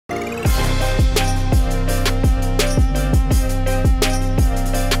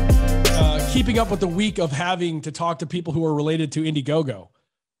keeping up with the week of having to talk to people who are related to Indiegogo.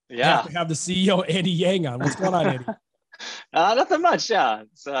 Yeah. To have the CEO Andy Yang on. What's going on, Andy? Nothing much. Yeah,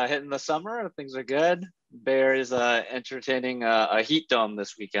 it's hitting the summer. Things are good. Bear is entertaining a heat dome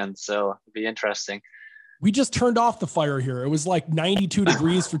this weekend, so it'll be interesting. We just turned off the fire here. It was like 92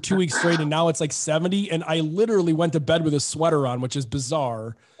 degrees for 2 weeks straight, and now it's like 70. And I literally went to bed with a sweater on, which is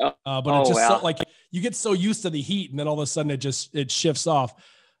bizarre. But it just so, like you get so used to the heat, and then all of a sudden it shifts off.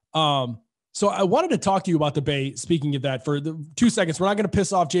 So I wanted to talk to you about the Bay. Speaking of that, for the 2 seconds, we're not going to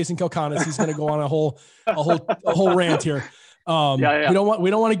piss off Jason Kilconis. He's going to go on a whole rant here. We don't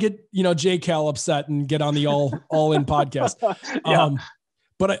want to get J Cal upset and get on the all in podcast.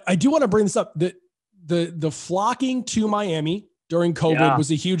 But I do want to bring this up. The flocking to Miami during COVID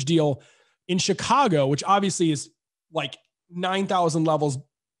was a huge deal. In Chicago, which obviously is like 9,000 levels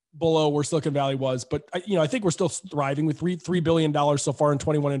below where Silicon Valley was, but I think we're still thriving with $3 billion so far in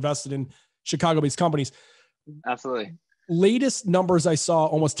 21 invested in Chicago-based companies. Absolutely. Latest numbers I saw,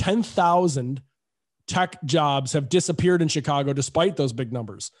 almost 10,000 tech jobs have disappeared in Chicago despite those big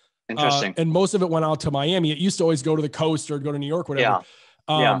numbers. Interesting. And most of it went out to Miami. It used to always go to the coast or go to New York, whatever.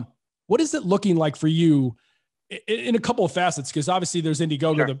 What is it looking like for you in a couple of facets? Because obviously there's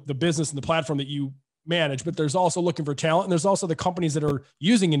Indiegogo, the business and the platform that you manage, but there's also looking for talent, and there's also the companies that are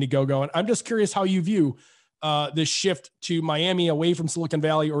using Indiegogo. And I'm just curious how you view this shift to Miami away from Silicon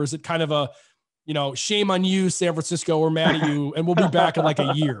Valley, or is it kind of a, shame on you, San Francisco, we're mad at you, and we'll be back in like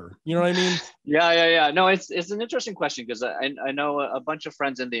a year. You know what I mean? Yeah. No, it's an interesting question, because I know a bunch of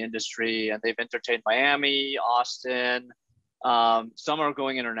friends in the industry, and they've entertained Miami, Austin. Some are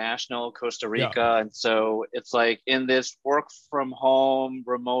going international, Costa Rica. And so it's like in this work from home,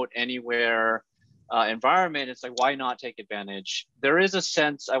 remote anywhere environment, it's like, why not take advantage? There is a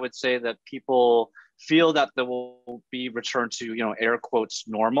sense, I would say, that people feel that there will be return to, air quotes,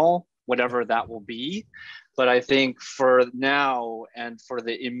 normal, whatever that will be. But I think for now and for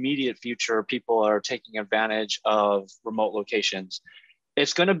the immediate future, people are taking advantage of remote locations.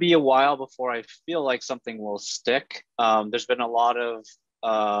 It's going to be a while before I feel like something will stick. There's been a lot of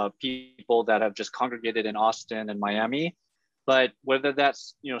people that have just congregated in Austin and Miami, but whether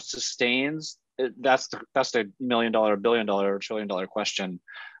that's sustains, that's the $1 million, $1 billion, or $1 trillion question.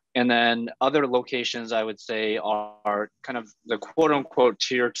 And then other locations, I would say, are kind of the quote unquote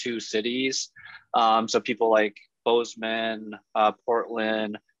tier 2 cities. So people like Bozeman,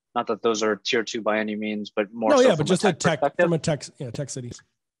 Portland. Not that those are tier 2 by any means, but more. But just like tech cities.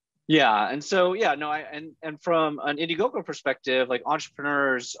 Yeah. And so, and from an Indiegogo perspective, like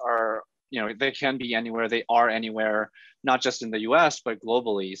entrepreneurs are, they can be anywhere. They are anywhere, not just in the US, but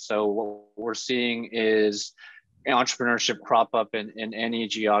globally. So what we're seeing is entrepreneurship crop up in any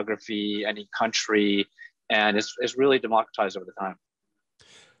geography, any country, and it's really democratized over the time.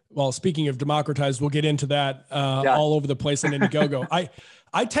 Well, speaking of democratized, we'll get into that all over the place in Indiegogo.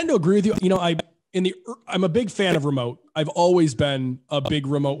 I tend to agree with you. I'm a big fan of remote. I've always been a big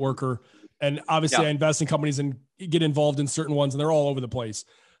remote worker, and obviously I invest in companies and get involved in certain ones, and they're all over the place.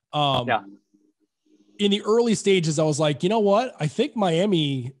 In the early stages, I was like, you know what? I think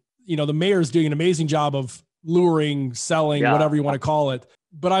Miami, the mayor's doing an amazing job of luring, selling, whatever you want to call it.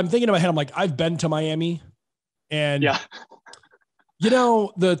 But I'm thinking in my head, I'm like, I've been to Miami, and the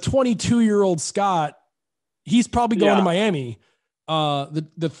 22-year-old Scott, he's probably going to Miami. The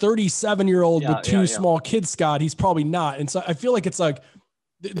 37-year-old with two small kids, Scott, he's probably not. And so I feel like it's like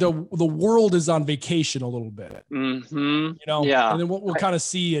the world is on vacation a little bit, and then we'll kind of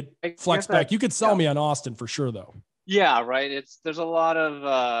see it flex back. You could sell me on Austin for sure, though. Yeah, right. There's a lot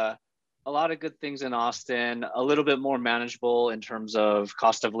of good things in Austin, a little bit more manageable in terms of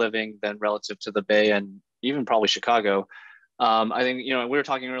cost of living than relative to the Bay and even probably Chicago. I think, we were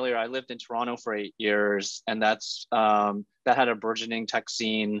talking earlier, I lived in Toronto for 8 years, and that had a burgeoning tech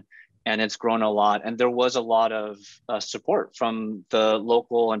scene, and it's grown a lot. And there was a lot of support from the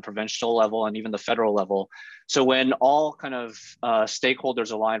local and provincial level and even the federal level. So when all kind of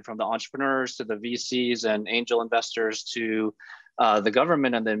stakeholders align, from the entrepreneurs to the VCs and angel investors to the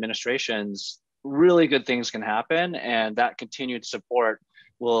government and the administrations, really good things can happen. And that continued support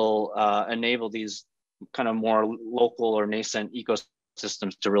will enable these kind of more local or nascent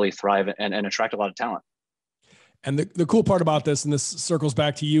ecosystems to really thrive and attract a lot of talent. And the cool part about this, and this circles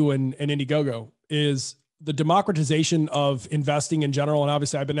back to you and Indiegogo, is the democratization of investing in general. And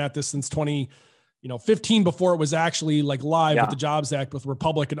obviously I've been at this since 2015, before it was actually like live with the Jobs Act with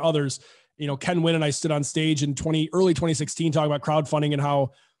Republic and others. Ken Wynn and I stood on stage in early 2016 talking about crowdfunding and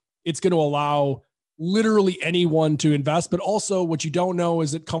how it's going to allow literally anyone to invest. But also what you don't know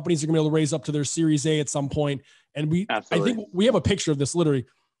is that companies are going to be able to raise up to their Series A at some point. And I think we have a picture of this literally.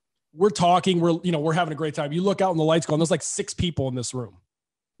 we're talking, we're having a great time. You look out and the lights go on, there's like 6 people in this room.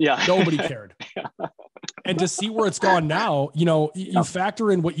 Yeah. Nobody cared. And to see where it's gone now, you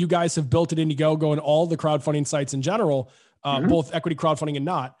factor in what you guys have built at Indiegogo and all the crowdfunding sites in general, both equity crowdfunding and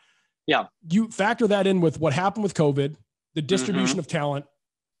not. Yeah. You factor that in with what happened with COVID, the distribution of talent,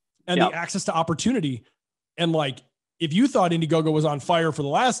 and the access to opportunity. And like, if you thought Indiegogo was on fire for the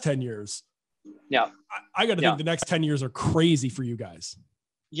last 10 years, I got to think the next 10 years are crazy for you guys.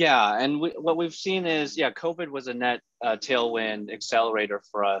 Yeah. And what we've seen is, COVID was a net tailwind accelerator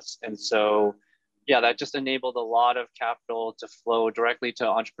for us. And so, that just enabled a lot of capital to flow directly to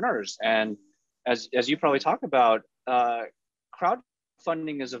entrepreneurs. And as you probably talk about,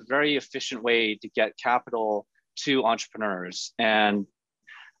 crowdfunding is a very efficient way to get capital to entrepreneurs. And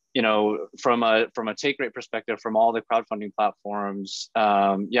from a take rate perspective, from all the crowdfunding platforms,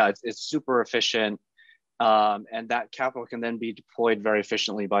 it's super efficient. And that capital can then be deployed very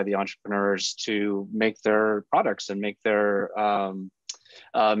efficiently by the entrepreneurs to make their products and make their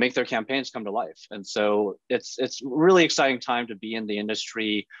campaigns come to life. And so it's really exciting time to be in the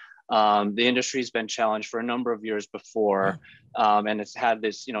industry. The industry's been challenged for a number of years before, and it's had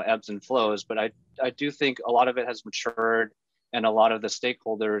this, ebbs and flows, but I do think a lot of it has matured, and a lot of the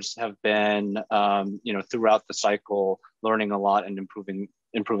stakeholders have been, throughout the cycle, learning a lot and improving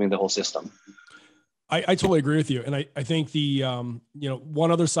the whole system. I totally agree with you. And I think the,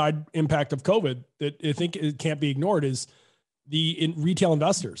 one other side impact of COVID that I think it can't be ignored is the retail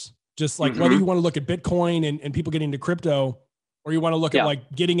investors. Just like whether you want to look at Bitcoin and people getting into crypto, or you want to look at like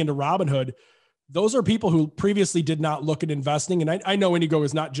getting into Robinhood, those are people who previously did not look at investing. And I know Indiegogo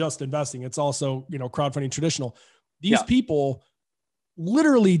is not just investing. It's also, crowdfunding traditional. These people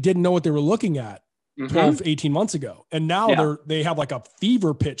literally didn't know what they were looking at 12, 18 months ago. And now they have like a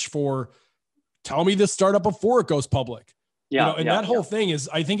fever pitch for, tell me this startup before it goes public. That whole thing is,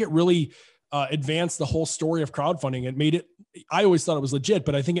 I think it really advanced the whole story of crowdfunding. It made it, I always thought it was legit,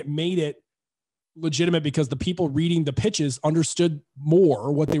 but I think it made it legitimate because the people reading the pitches understood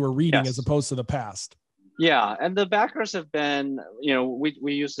more what they were reading as opposed to the past. Yeah. And the backers have been,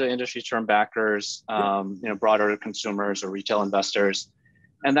 we use the industry term backers, broader consumers or retail investors.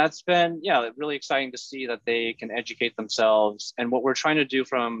 And that's been, really exciting to see that they can educate themselves. And what we're trying to do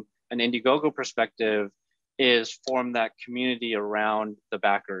from an Indiegogo perspective is form that community around the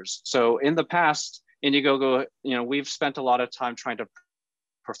backers. So in the past, Indiegogo, we've spent a lot of time trying to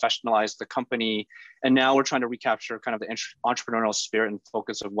professionalize the company. And now we're trying to recapture kind of the entrepreneurial spirit and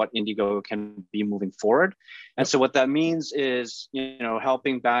focus of what Indiegogo can be moving forward. And so what that means is,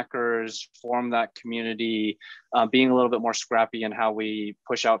 helping backers form that community, being a little bit more scrappy in how we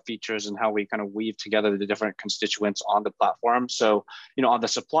push out features and how we kind of weave together the different constituents on the platform. So, on the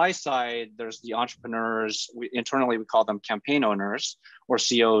supply side, there's the entrepreneurs. Internally, we call them campaign owners, or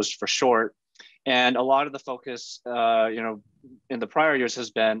COs for short. And a lot of the focus, in the prior years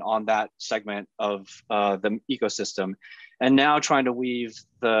has been on that segment of the ecosystem, and now trying to weave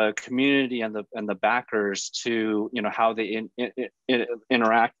the community and the backers to how they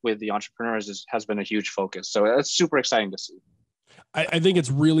interact with the entrepreneurs has been a huge focus. So it's super exciting to see. I think it's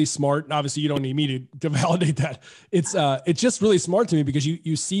really smart, and obviously you don't need me to validate that. It's just really smart to me because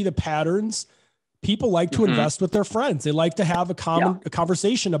you see the patterns. People like to invest with their friends. They like to have a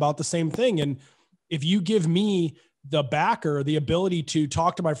conversation about the same thing. And if you give me the backer, the ability to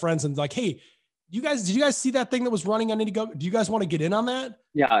talk to my friends and like, hey, did you guys see that thing that was running on Indiegogo? Do you guys want to get in on that?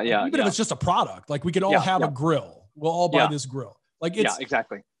 Yeah. Even if it's just a product, like we could all have a grill. We'll all buy this grill. Like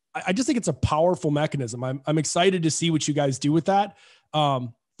exactly. I just think it's a powerful mechanism. I'm excited to see what you guys do with that. For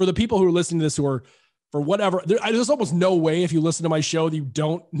the people who are listening to this, who are, for whatever, there's almost no way if you listen to my show that you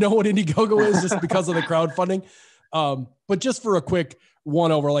don't know what Indiegogo is just because of the crowdfunding. But just for a quick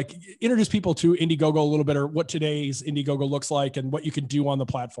one over, like introduce people to Indiegogo a little bit, or what today's Indiegogo looks like and what you can do on the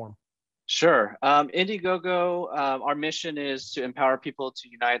platform. Sure. Indiegogo, our mission is to empower people to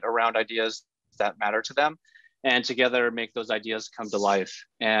unite around ideas that matter to them and together make those ideas come to life.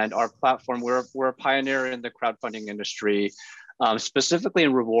 And our platform, we're a pioneer in the crowdfunding industry. Specifically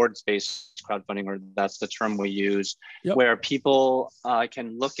in rewards-based crowdfunding, or that's the term we use, where people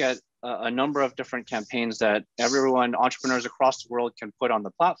can look at a number of different campaigns that entrepreneurs across the world can put on the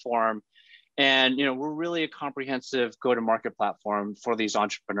platform. And, we're really a comprehensive go-to-market platform for these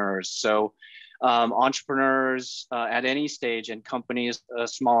entrepreneurs. So entrepreneurs at any stage, and companies,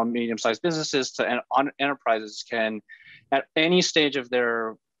 small and medium-sized businesses to enterprises, can, at any stage of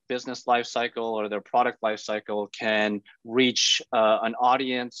their business life cycle or their product life cycle, can reach an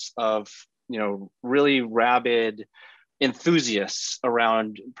audience of really rabid enthusiasts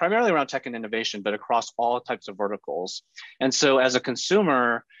primarily around tech and innovation, but across all types of verticals. And so as a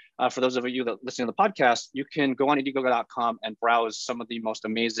consumer, for those of you that listen to the podcast, you can go on Indiegogo.com and browse some of the most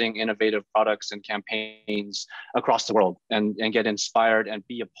amazing, innovative products and campaigns across the world, and get inspired and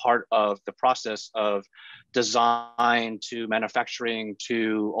be a part of the process of design to manufacturing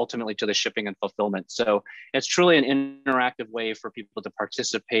to ultimately to the shipping and fulfillment. So it's truly an interactive way for people to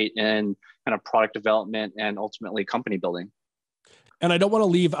participate in kind of product development and ultimately company building. And I don't want to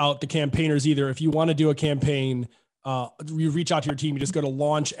leave out the campaigners either. If you want to do a campaign, you reach out to your team, you just go to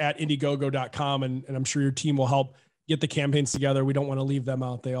launch@indiegogo.com, and I'm sure your team will help get the campaigns together. We don't want to leave them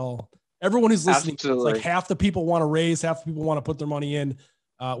out. Everyone who's listening, it's like half the people want to raise, half the people want to put their money in.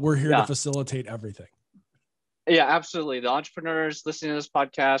 We're here to facilitate everything. Yeah, absolutely. The entrepreneurs listening to this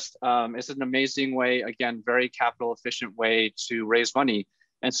podcast, is an amazing way, again, very capital efficient way to raise money.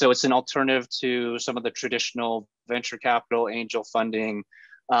 And so it's an alternative to some of the traditional venture capital, angel funding.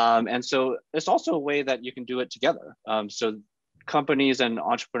 And so it's also a way that you can do it together. So companies and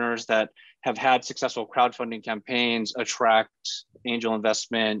entrepreneurs that have had successful crowdfunding campaigns attract angel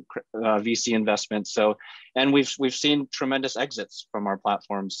investment, VC investment. So, and we've seen tremendous exits from our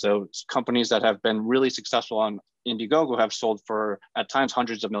platforms. So companies that have been really successful on Indiegogo have sold for, at times,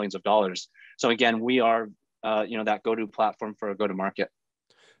 hundreds of millions of dollars. So again, we are, that go-to platform for a go-to-market.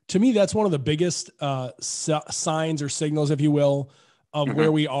 To me, that's one of the biggest signs or signals, if you will, of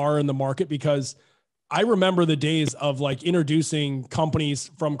where we are in the market, because I remember the days of like introducing companies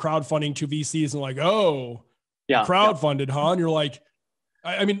from crowdfunding to VCs and like, oh, crowdfunded, huh? And you're like,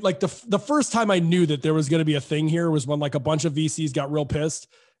 I mean, like the first time I knew that there was going to be a thing here was when like a bunch of VCs got real pissed,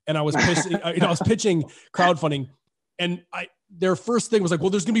 and I was pitching crowdfunding, and their first thing was like, well,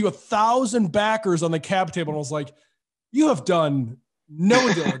 there's going to be 1,000 backers on the cap table. And I was like, you have done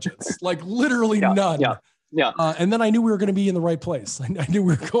no diligence, like literally none. Yeah. And then I knew we were going to be in the right place. I knew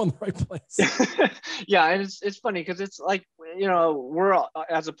we were going the right place. Yeah. And it's funny because it's like, we're,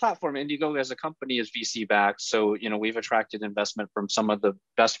 as a platform, Indiegogo as a company is VC backed. So, we've attracted investment from some of the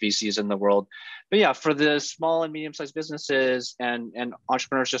best VCs in the world. But yeah, for the small and medium-sized businesses and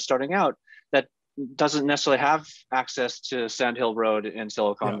entrepreneurs just starting out, that doesn't necessarily have access to Sand Hill Road in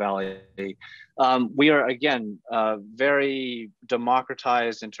Silicon Valley. We are, again, very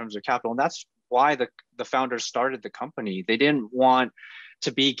democratized in terms of capital. And that's why the founders started the company. They didn't want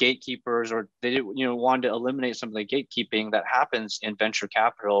to be gatekeepers, or they didn't, wanted to eliminate some of the gatekeeping that happens in venture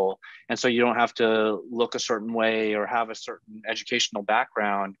capital. And so you don't have to look a certain way or have a certain educational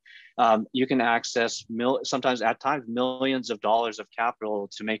background. You can access sometimes at times millions of dollars of capital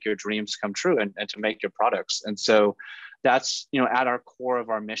to make your dreams come true and to make your products. And so that's, at our core of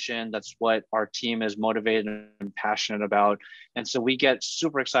our mission. That's what our team is motivated and passionate about. And so we get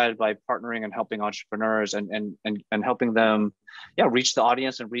super excited by partnering and helping entrepreneurs and helping them, reach the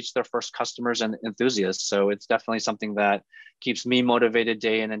audience and reach their first customers and enthusiasts. So it's definitely something that keeps me motivated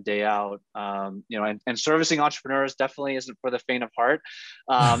day in and day out. And servicing entrepreneurs definitely isn't for the faint of heart.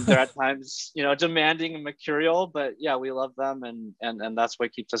 They're at times, demanding and mercurial, but we love them. And that's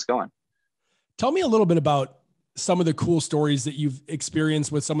what keeps us going. Tell me a little bit about some of the cool stories that you've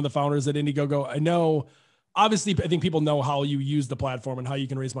experienced with some of the founders at Indiegogo. I know, obviously, I think people know how you use the platform and how you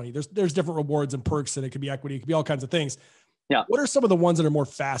can raise money. There's different rewards and perks, and it could be equity. It could be all kinds of things. Yeah. What are some of the ones that are more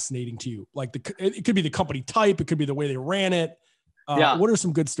fascinating to you? Like it could be the company type. It could be the way they ran it. What are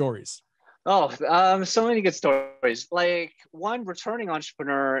some good stories? So many good stories. Like one returning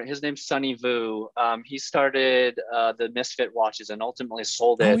entrepreneur, his name's Sunny Vu. He started the Misfit watches and ultimately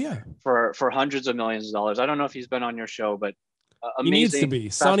sold it for hundreds of millions of dollars. I don't know if he's been on your show, but amazing. He needs to be.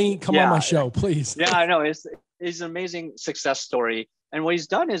 Sunny, come on my show, please. Yeah, I know. It's an amazing success story. And what he's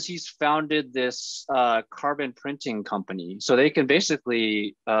done is he's founded this carbon printing company. So they can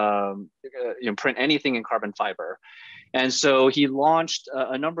basically print anything in carbon fiber. And so he launched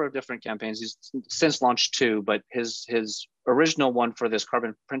a number of different campaigns. He's since launched 2, but his original one for this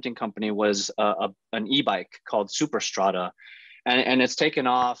carbon printing company was an e-bike called Superstrata. And it's taken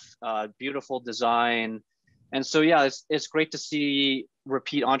off, beautiful design. And so, it's great to see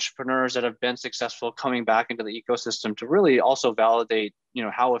repeat entrepreneurs that have been successful coming back into the ecosystem to really also validate,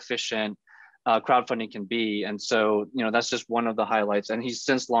 how efficient crowdfunding can be. And so, that's just one of the highlights. And he's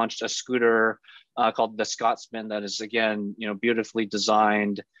since launched a scooter called the Scotsman that is, again, beautifully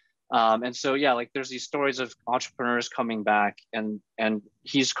designed. And so, there's these stories of entrepreneurs coming back, and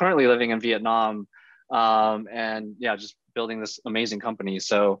he's currently living in Vietnam, just building this amazing company.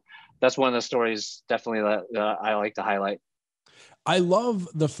 So that's one of the stories definitely that I like to highlight. I love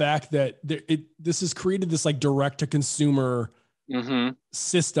the fact that this has created this like direct to consumer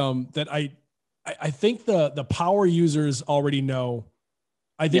system that I think the power users already know.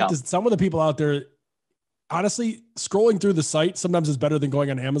 I think some of the people out there, honestly, scrolling through the site sometimes is better than going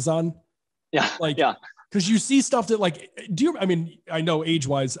on Amazon. Yeah. Like, yeah. Because you see stuff that like, I know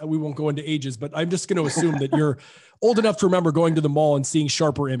age-wise, we won't go into ages, but I'm just going to assume that you're old enough to remember going to the mall and seeing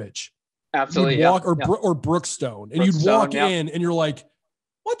Sharper Image. Absolutely. You'd walk, or Brookstone, and you'd walk in and you're like,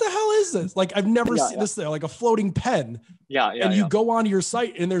 what the hell is this? Like, I've never seen this there, like a floating pen. And you go onto your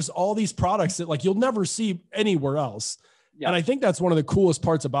site and there's all these products that like, you'll never see anywhere else. Yeah. And I think that's one of the coolest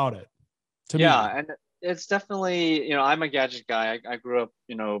parts about it to me. And it's definitely, I'm a gadget guy. I grew up,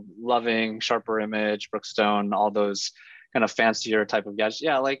 loving Sharper Image, Brookstone, all those kind of fancier type of gadgets.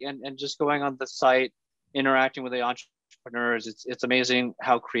 Yeah. Like, and just going on the site, interacting with the entrepreneurs, it's amazing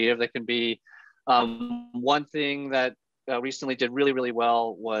how creative they can be. One thing that recently did really, really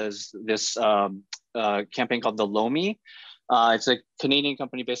well was this campaign called the Lomi. It's a Canadian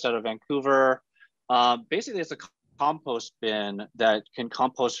company based out of Vancouver. Basically, it's a compost bin that can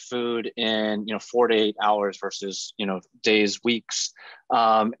compost food in 4 to 8 hours versus days, weeks,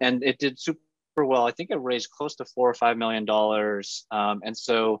 and it did super well. I think it raised close to $4 or $5 million. And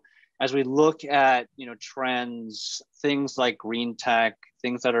so as we look at trends, things like green tech,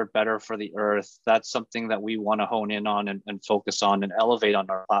 things that are better for the earth, that's something that we want to hone in on and focus on and elevate on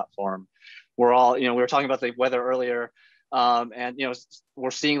our platform. We're all, we were talking about the weather earlier. And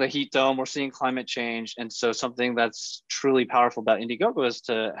we're seeing the heat dome, we're seeing climate change, and so something that's truly powerful about Indiegogo is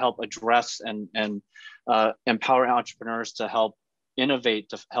to help address and empower entrepreneurs to help innovate,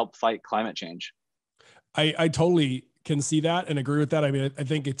 to help fight climate change. I totally can see that and agree with that. I mean, I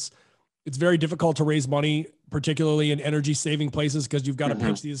think it's very difficult to raise money, particularly in energy saving places, because you've got to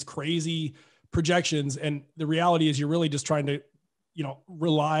pitch these crazy projections, and the reality is you're really just trying to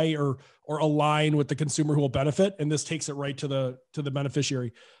rely or align with the consumer who will benefit. And this takes it right to the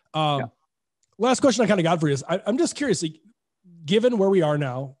beneficiary. Last question I kind of got for you is I'm just curious, like, given where we are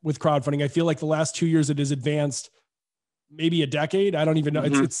now with crowdfunding, I feel like the last 2 years it has advanced maybe a decade. I don't even know.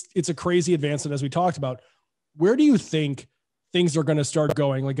 It's a crazy advancement, as we talked about. Where do you think things are going to start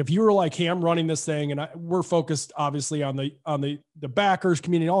going? Like, if you were like, hey, I'm running this thing, and we're focused obviously on the backers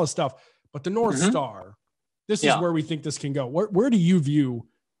community, all this stuff, but the North Star, this is where we think this can go. Where do you view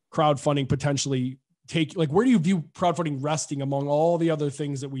crowdfunding potentially where do you view crowdfunding resting among all the other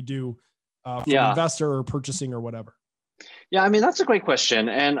things that we do from investor or purchasing or whatever? Yeah, I mean, that's a great question.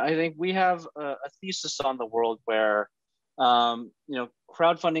 And I think we have a thesis on the world where,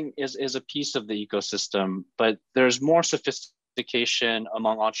 crowdfunding is a piece of the ecosystem, but there's more sophistication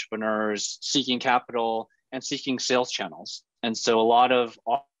among entrepreneurs seeking capital and seeking sales channels. And so a lot of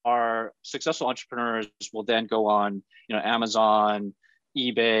our successful entrepreneurs will then go on, Amazon,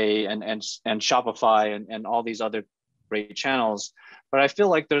 eBay, and Shopify, and all these other great channels. But I feel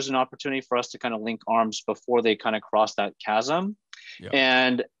like there's an opportunity for us to kind of link arms before they kind of cross that chasm,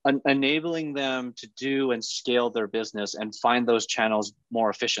 and enabling them to do and scale their business and find those channels more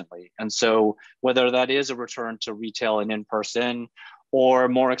efficiently. And so whether that is a return to retail and in person, or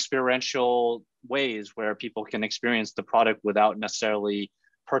more experiential ways where people can experience the product without necessarily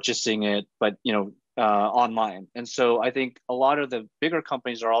purchasing it, but online. And so I think a lot of the bigger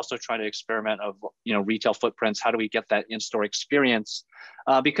companies are also trying to experiment of retail footprints. How do we get that in-store experience?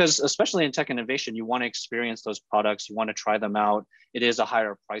 Because especially in tech innovation, you want to experience those products, you want to try them out. It is a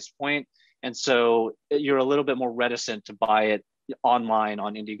higher price point, and so you're a little bit more reticent to buy it online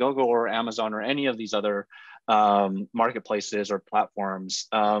on Indiegogo or Amazon or any of these other marketplaces or platforms.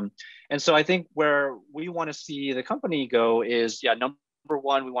 And so I think where we want to see the company go is, number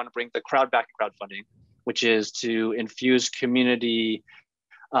one, we want to bring the crowd back in crowdfunding, which is to infuse community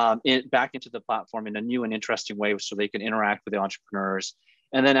back into the platform in a new and interesting way so they can interact with the entrepreneurs.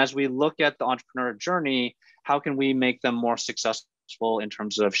 And then as we look at the entrepreneur journey, how can we make them more successful in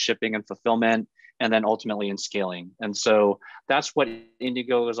terms of shipping and fulfillment, and then ultimately in scaling? And so that's what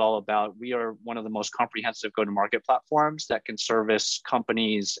Indiegogo is all about. We are one of the most comprehensive go-to-market platforms that can service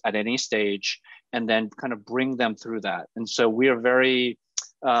companies at any stage and then kind of bring them through that. And so we are very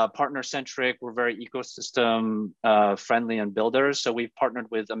partner-centric. We're very ecosystem friendly and builders. So we've partnered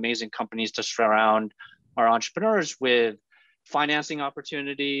with amazing companies to surround our entrepreneurs with financing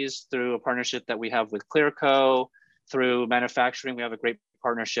opportunities through a partnership that we have with Clearco. Through manufacturing, we have a great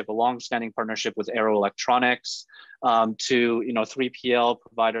partnership, a long-standing partnership with Aero Electronics, to 3PL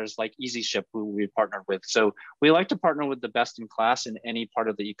providers like EasyShip, who we partnered with. So we like to partner with the best in class in any part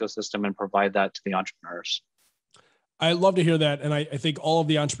of the ecosystem and provide that to the entrepreneurs. I love to hear that, and I think all of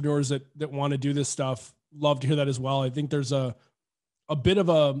the entrepreneurs that want to do this stuff love to hear that as well. I think there's a bit of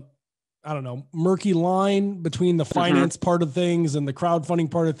a murky line between the finance part of things and the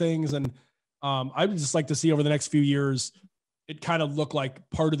crowdfunding part of things, and I would just like to see over the next few years it kind of look like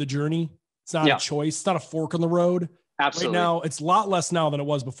part of the journey It's not a choice. It's not a fork in the road. Absolutely. Right now, it's a lot less now than it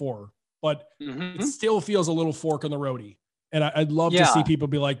was before, but it still feels a little fork in the roadie. And I'd love to see people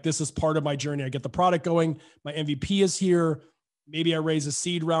be like, this is part of my journey. I get the product going. My MVP is here. Maybe I raise a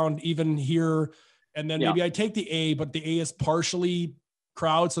seed round even here. And then maybe I take the A, but the A is partially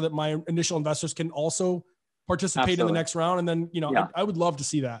crowd so that my initial investors can also participate in the next round. And then, I would love to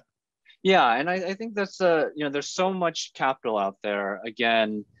see that. Yeah. And I think that's, there's so much capital out there.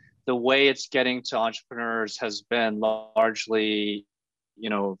 Again, the way it's getting to entrepreneurs has been largely,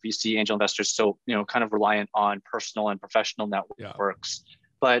 VC angel investors still, kind of reliant on personal and professional networks.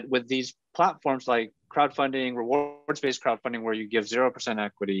 But with these platforms like crowdfunding, rewards-based crowdfunding, where you give 0%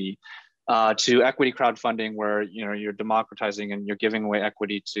 equity, to equity crowdfunding, where you're democratizing and you're giving away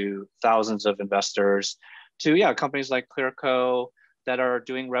equity to thousands of investors, to companies like Clearco that are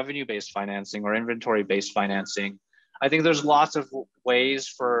doing revenue-based financing or inventory-based financing. I think there's lots of ways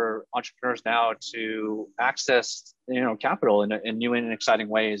for entrepreneurs now to access, capital in new and exciting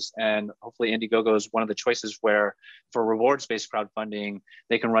ways. And hopefully Indiegogo is one of the choices where for rewards-based crowdfunding,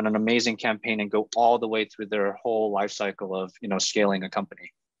 they can run an amazing campaign and go all the way through their whole life cycle of, scaling a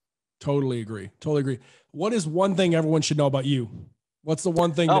company. Totally agree. What is one thing everyone should know about you? What's the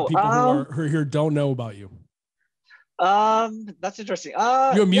one thing that people who are here don't know about you? That's interesting.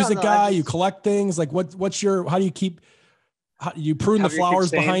 You're a music guy. You collect things. Like how do you prune the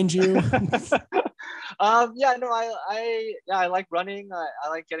flowers behind you? I like running. I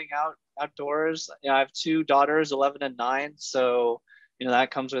like getting outdoors. I have two daughters, 11 and 9. So,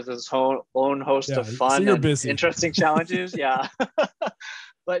 that comes with its own host of fun and interesting challenges. Yeah.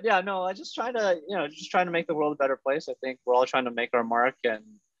 But I just trying to make the world a better place. I think we're all trying to make our mark and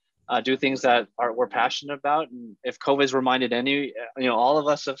do things that we're passionate about. And if COVID's reminded all of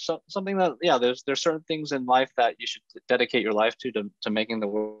us of something that, there's certain things in life that you should dedicate your life to making the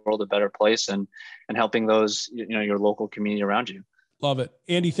world a better place and helping those, your local community around you. Love it.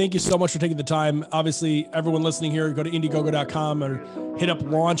 Andy, thank you so much for taking the time. Obviously, everyone listening here, go to Indiegogo.com or hit up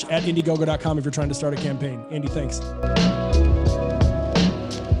launch at Indiegogo.com if you're trying to start a campaign. Andy, thanks.